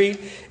the street,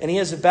 and he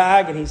has a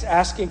bag, and he's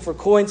asking for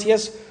coins. He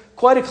has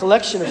quite a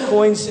collection of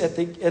coins at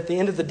the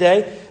end of the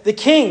day. The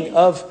king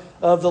of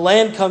the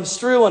land comes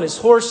through on his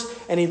horse,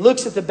 and he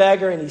looks at the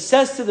beggar, and he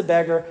says to the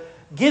beggar,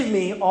 "Give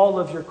me all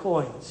of your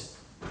coins."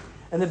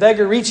 And the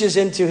beggar reaches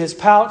into his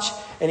pouch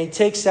and he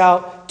takes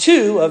out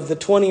 2 of the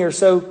 20 or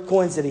so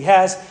coins that he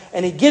has,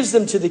 and he gives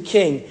them to the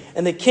king.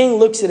 And the king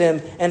looks at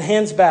him and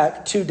hands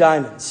back 2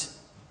 diamonds.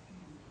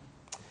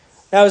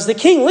 Now, as the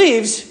king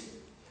leaves,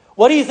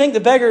 what do you think the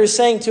beggar is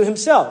saying to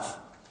himself?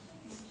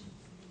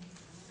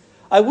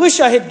 I wish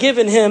I had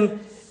given him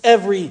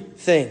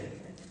everything.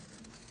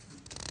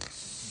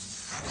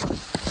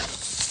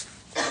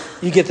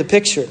 You get the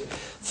picture.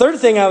 Third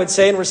thing I would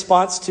say in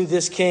response to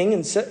this king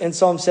in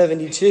Psalm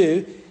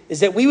 72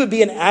 is that we would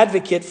be an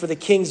advocate for the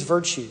king's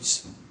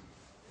virtues.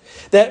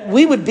 That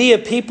we would be a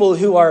people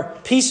who are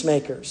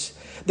peacemakers.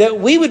 That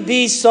we would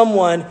be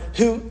someone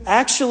who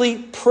actually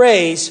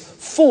prays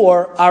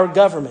for our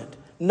government,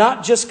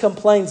 not just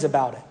complains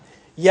about it.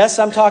 Yes,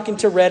 I'm talking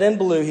to red and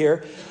blue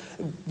here.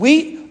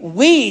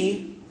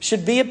 We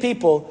should be a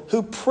people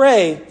who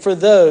pray for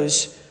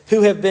those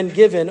who have been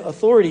given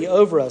authority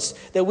over us.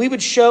 That we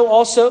would show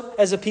also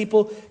as a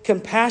people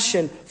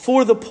compassion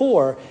for the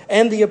poor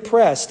and the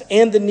oppressed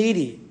and the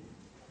needy.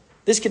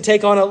 This can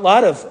take on a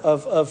lot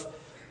of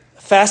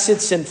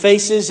facets and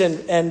faces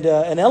and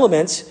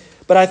elements.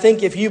 But I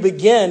think if you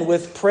begin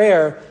with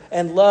prayer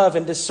and love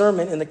and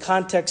discernment in the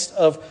context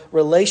of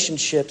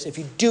relationships, if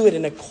you do it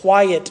in a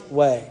quiet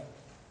way,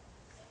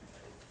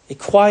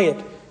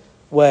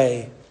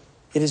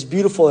 it is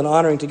beautiful and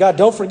honoring to God.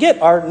 Don't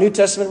forget our New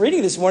Testament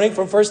reading this morning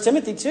from 1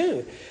 Timothy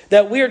 2,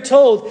 that we are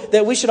told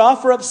that we should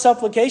offer up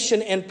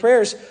supplication and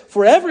prayers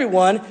for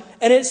everyone,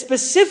 and it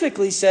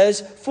specifically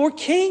says for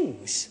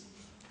kings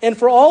and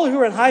for all who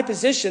are in high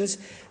positions,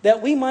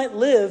 that we might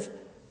live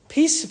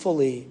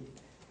peacefully,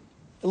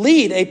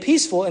 lead a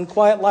peaceful and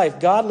quiet life,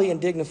 godly and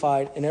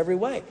dignified in every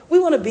way. We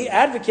want to be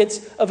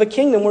advocates of a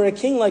kingdom where a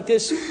king like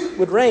this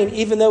would reign,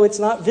 even though it's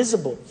not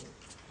visible.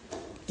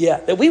 Yeah,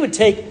 that we would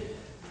take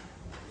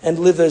and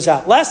live those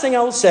out. Last thing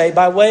I will say,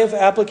 by way of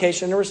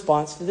application and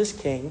response to this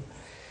king,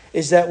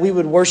 is that we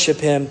would worship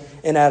him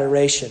in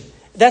adoration.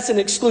 That's an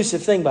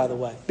exclusive thing, by the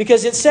way,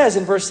 because it says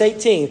in verse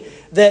 18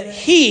 that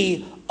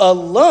he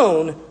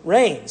alone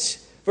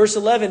reigns. Verse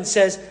 11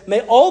 says, may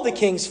all the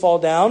kings fall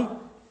down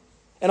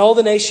and all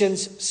the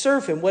nations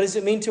serve him. What does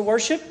it mean to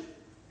worship?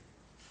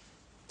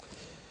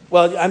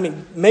 Well, I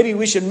mean, maybe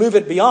we should move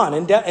it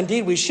beyond.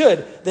 Indeed, we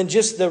should, than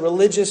just the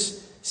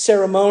religious,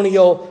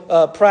 ceremonial,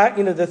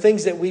 the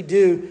things that we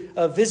do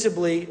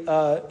visibly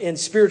in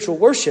spiritual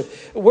worship.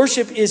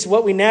 Worship is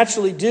what we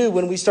naturally do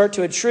when we start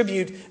to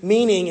attribute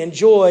meaning and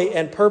joy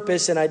and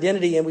purpose and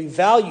identity, and we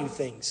value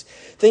things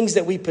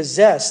that we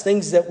possess,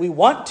 things that we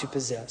want to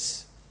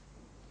possess.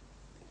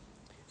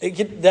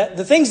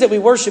 The things that we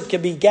worship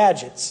can be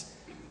gadgets.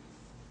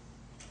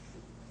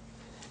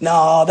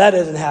 No, that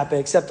doesn't happen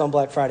except on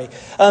Black Friday.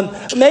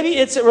 Maybe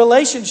it's a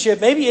relationship.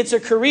 Maybe it's a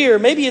career.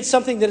 Maybe it's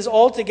something that is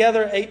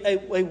altogether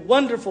a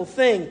wonderful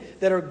thing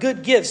that are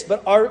good gifts.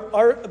 But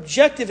our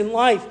objective in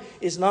life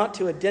is not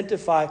to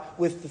identify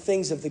with the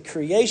things of the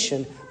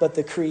creation, but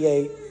the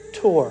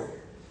Creator.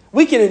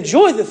 We can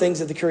enjoy the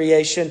things of the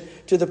creation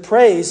to the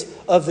praise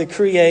of the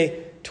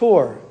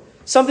Creator.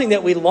 Something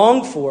that we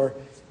long for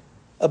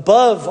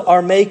above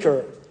our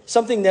Maker.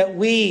 Something that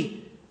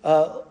we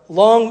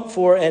long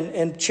for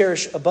and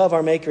cherish above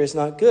our Maker is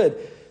not good.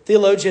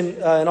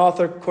 Theologian and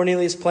author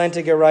Cornelius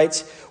Plantinga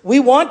writes, we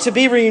want to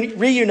be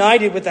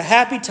reunited with a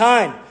happy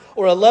time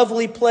or a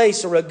lovely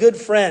place or a good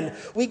friend.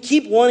 We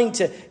keep wanting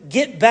to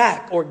get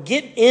back or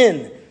get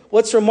in.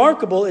 What's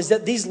remarkable is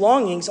that these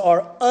longings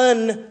are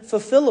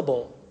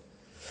unfulfillable.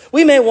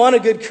 We may want a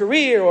good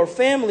career or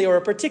family or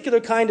a particular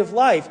kind of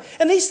life,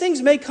 and these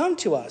things may come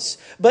to us.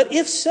 But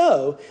if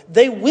so,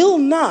 they will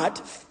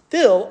not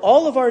fill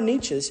all of our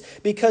niches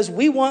because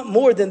we want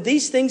more than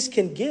these things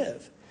can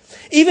give.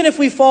 Even if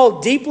we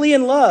fall deeply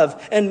in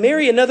love and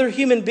marry another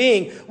human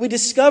being, we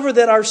discover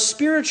that our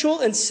spiritual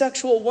and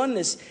sexual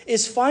oneness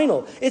is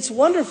final. It's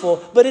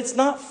wonderful, but it's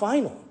not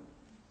final.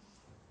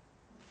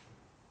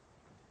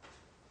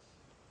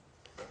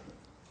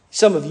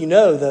 Some of you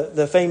know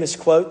the famous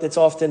quote that's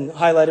often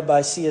highlighted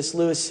by C.S.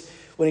 Lewis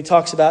when he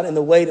talks about in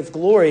The Weight of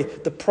Glory,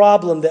 the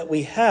problem that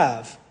we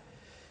have.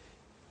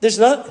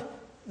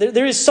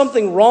 There is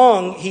something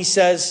wrong, he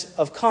says,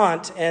 of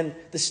Kant and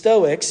the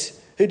Stoics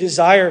who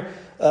desire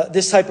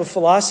this type of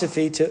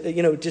philosophy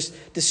to,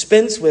 just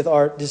dispense with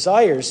our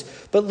desires.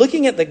 But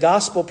looking at the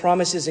gospel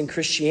promises in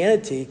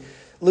Christianity,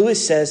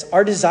 Lewis says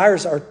our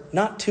desires are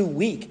not too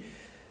weak.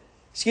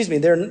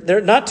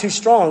 They're not too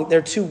strong,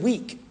 they're too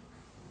weak.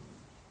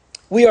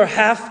 We are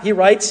he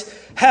writes,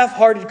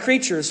 half-hearted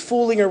creatures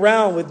fooling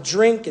around with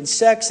drink and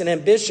sex and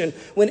ambition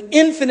when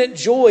infinite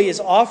joy is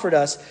offered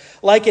us,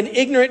 like an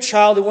ignorant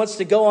child who wants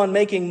to go on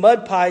making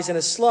mud pies in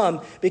a slum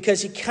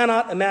because he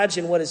cannot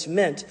imagine what is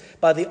meant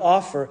by the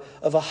offer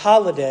of a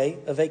holiday,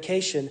 a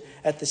vacation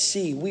at the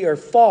sea. We are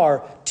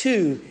far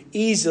too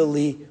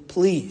easily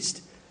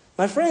pleased.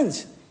 My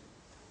friends,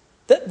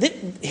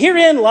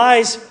 herein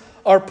lies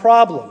our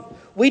problem.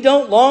 We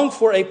don't long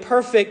for a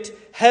perfect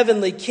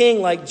heavenly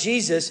king like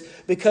Jesus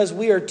because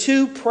we are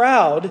too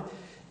proud,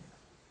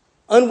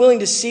 unwilling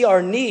to see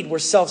our need. We're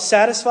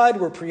self-satisfied,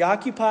 we're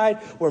preoccupied,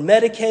 we're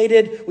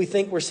medicated, we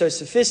think we're so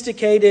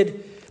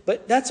sophisticated,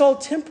 but that's all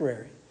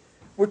temporary.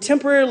 We're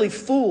temporarily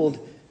fooled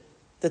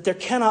that there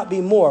cannot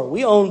be more.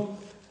 We own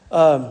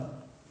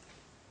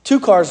 2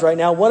 cars right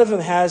now. One of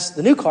them has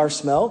the new car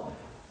smell.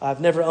 I've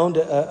never owned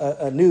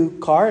a new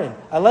car, and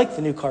I like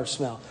the new car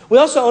smell. We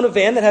also own a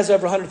van that has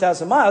over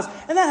 100,000 miles,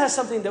 and that has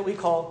something that we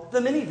call the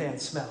minivan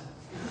smell.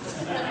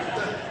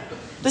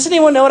 Does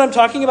anyone know what I'm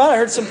talking about? I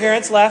heard some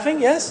parents laughing.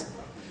 Yes?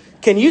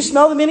 Can you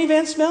smell the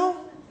minivan smell?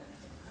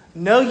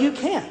 No, you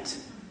can't.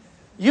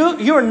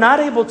 You are not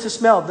able to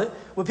smell.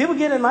 When people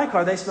get in my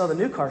car, they smell the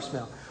new car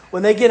smell.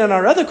 When they get in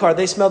our other car,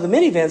 they smell the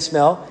minivan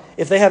smell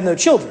if they have no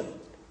children.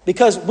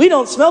 Because we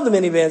don't smell the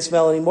minivan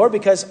smell anymore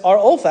because our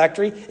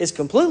olfactory is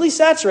completely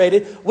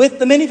saturated with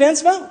the minivan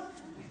smell.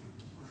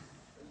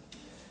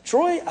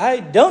 Troy,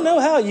 I don't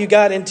know how you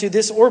got into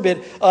this orbit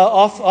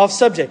off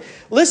subject.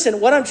 Listen,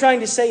 what I'm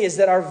trying to say is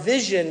that our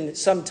vision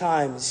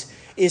sometimes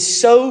is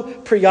so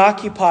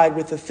preoccupied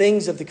with the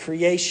things of the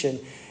creation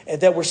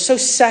that we're so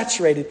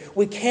saturated,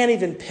 we can't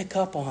even pick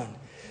up on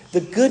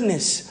the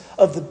goodness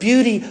of the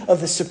beauty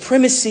of the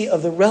supremacy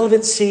of the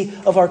relevancy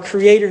of our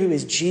Creator, who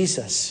is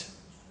Jesus.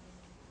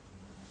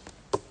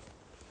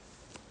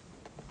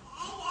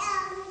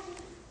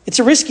 It's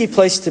a risky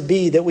place to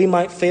be that we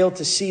might fail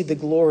to see the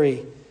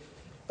glory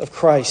of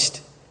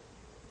Christ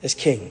as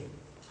King.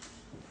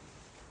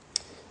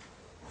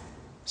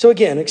 So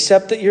again,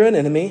 accept that you're an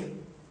enemy,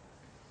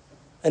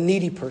 a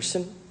needy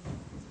person.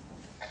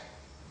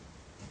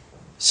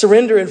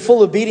 Surrender in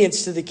full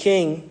obedience to the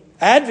King.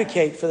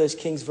 Advocate for those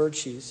King's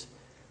virtues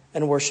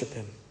and worship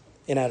Him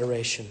in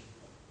adoration.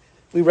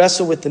 We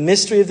wrestle with the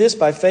mystery of this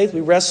by faith.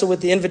 We wrestle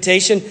with the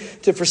invitation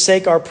to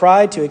forsake our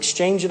pride, to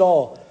exchange it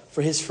all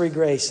for His free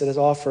grace that is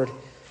offered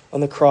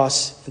on the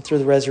cross and through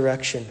the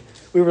resurrection.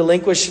 We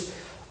relinquish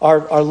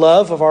our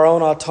love of our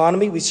own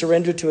autonomy. We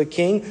surrender to a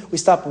King. We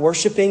stop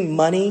worshiping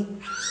money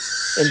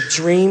and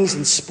dreams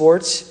and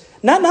sports.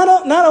 Not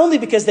only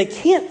because they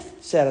can't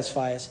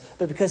satisfy us,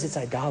 but because it's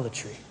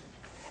idolatry.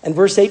 And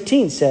verse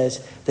 18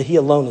 says that He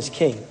alone is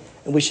King,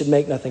 and we should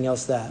make nothing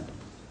else that.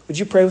 Would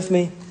you pray with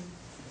me?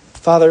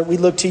 Father, we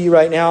look to You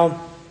right now.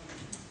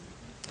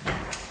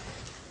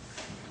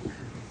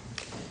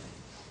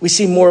 We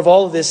see more of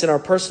all of this in our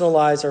personal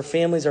lives, our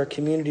families, our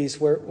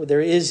communities, where there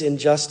is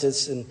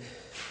injustice and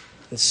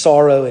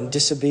sorrow and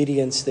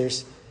disobedience.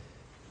 There's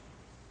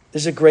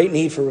a great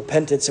need for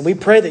repentance. And we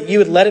pray that You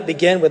would let it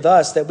begin with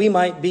us, that we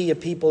might be a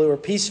people who are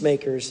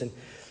peacemakers, and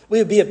we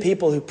would be a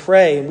people who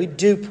pray. And we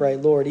do pray,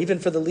 Lord, even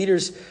for the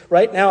leaders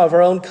right now of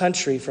our own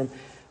country, from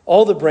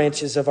all the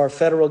branches of our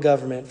federal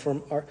government,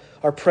 from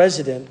our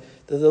president,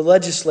 the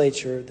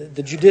legislature,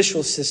 the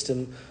judicial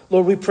system.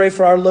 Lord, we pray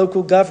for our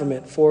local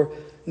government, for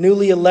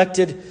newly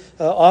elected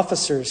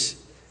officers,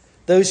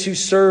 those who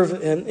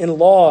serve in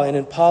law and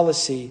in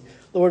policy.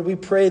 Lord, we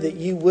pray that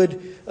You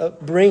would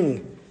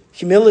bring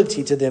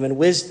humility to them and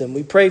wisdom.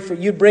 We pray for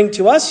You'd bring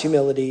to us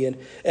humility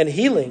and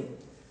healing,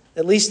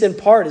 at least in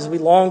part, as we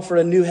long for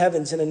a new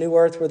heavens and a new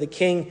earth where the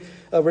King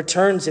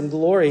returns in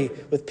glory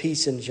with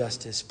peace and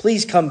justice.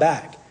 Please come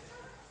back,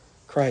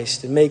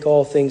 Christ, and make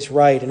all things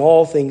right and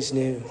all things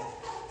new.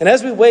 And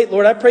as we wait,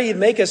 Lord, I pray You'd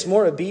make us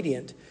more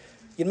obedient.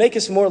 You'd make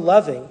us more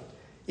loving.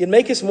 You'd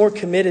make us more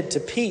committed to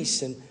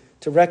peace and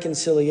to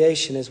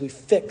reconciliation as we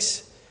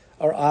fix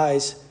our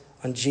eyes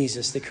on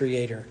Jesus, the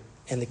Creator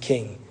and the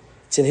King.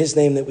 It's in His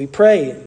name that we pray.